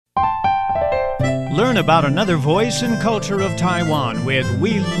Learn about another voice and culture of Taiwan with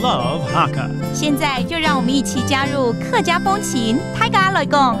We Love Hakka. 现在就让我们一起加入客家风情，大家来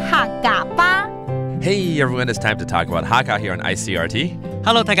讲客家吧。Hey everyone, it's time to talk about Hakka here on Icrt.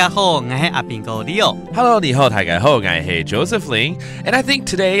 Hello， 大家好，我是阿斌哥 Leo。Hello, 你好，大家好，我是 Joseph Ling. And I think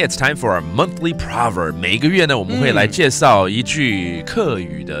today it's time for our monthly proverb. 每个月呢，我们会来介绍一句客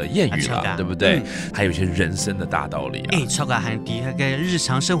语的谚语啦，对不对？还有一些人生的大道理啊。超感很低，在日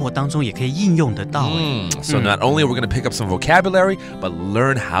常生活当中也可以应用得到。So not only we're going to pick up some vocabulary, but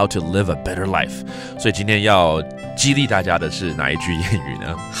learn how to live a better life. 所以今天要激励大家的是哪一句谚语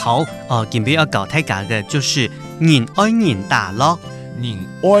呢？好，今天要搞太嘎的就是人爱人大咯。人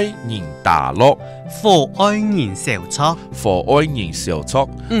愛人大咯，佛愛人少錯，佛愛人少錯。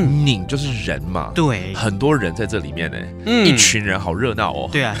人就是人嘛，对，很多人在这里面呢，一群人好热闹哦。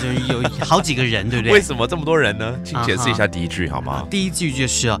对啊，就是有好几个人，对不对？为什么这么多人呢？请解释一下第一句好吗？第一句就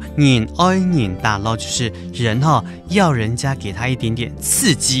是人愛人大咯，就是人要人家給他一點點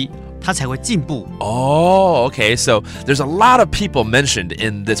刺激。他才會進步。Oh, okay. So there's a lot of people mentioned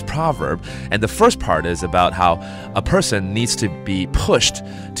in this proverb, and the first part is about how a person needs to be pushed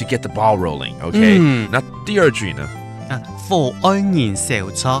to get the ball rolling. Okay. 那第二句呢？火愛燃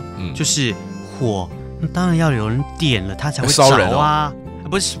燒錯，就是火，當然要有人點了，它才會着啊。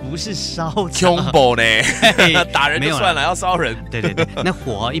不是烧恐怖呢，打人就算了，要烧人。对对对，那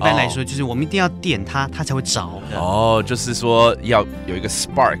火一般来说就是我们一定要点它，它才会着的。哦，就是说要有一个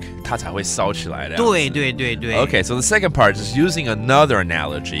spark， 它才会烧起来的。对对对对。Okay, so the second part is using another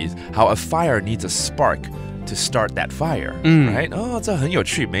analogy, how a fire needs a spark to start that fire. Right? 哦，这很有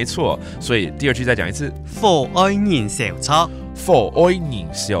趣，没错。所以第二句再讲一次。火愛燃燒錯，火愛燃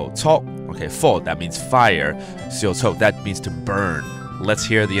燒錯。Okay, 火 that means fire, 燒錯 that means to burn.Let's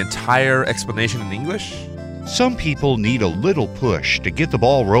hear the entire explanation in English. Some people need a little push to get the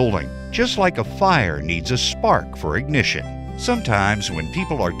ball rolling, just like a fire needs a spark for ignition. Sometimes when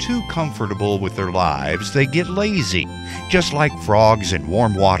people are too comfortable with their lives, they get lazy. Just like frogs in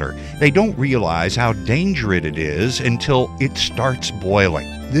warm water, they don't realize how dangerous it is until it starts boiling.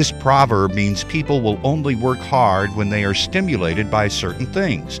 This proverb means people will only work hard when they are stimulated by certain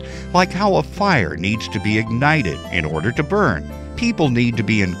things, like how a fire needs to be ignited in order to burn.People need to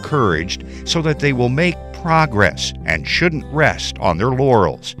be encouraged so that they will make progress and shouldn't rest on their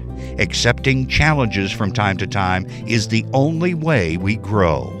laurels. Accepting challenges from time to time is the only way we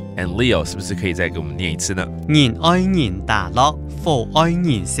grow. And Leo, 是不是可以再给我们念一次呢？人愛人大咯，火愛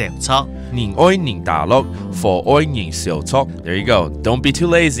燃燒錯。人愛人大咯，火愛燃燒錯。There you go. Don't be too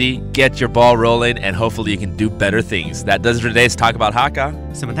lazy. Get your ball rolling, and hopefully you can do better things. That does it for today's talk about Hakka.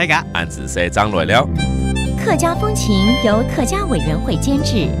 什麼大家？俺只是張來了。客家風情由客家委員會監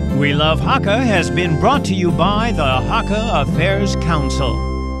製。We Love Hakka has been brought to you by the Hakka Affairs Council.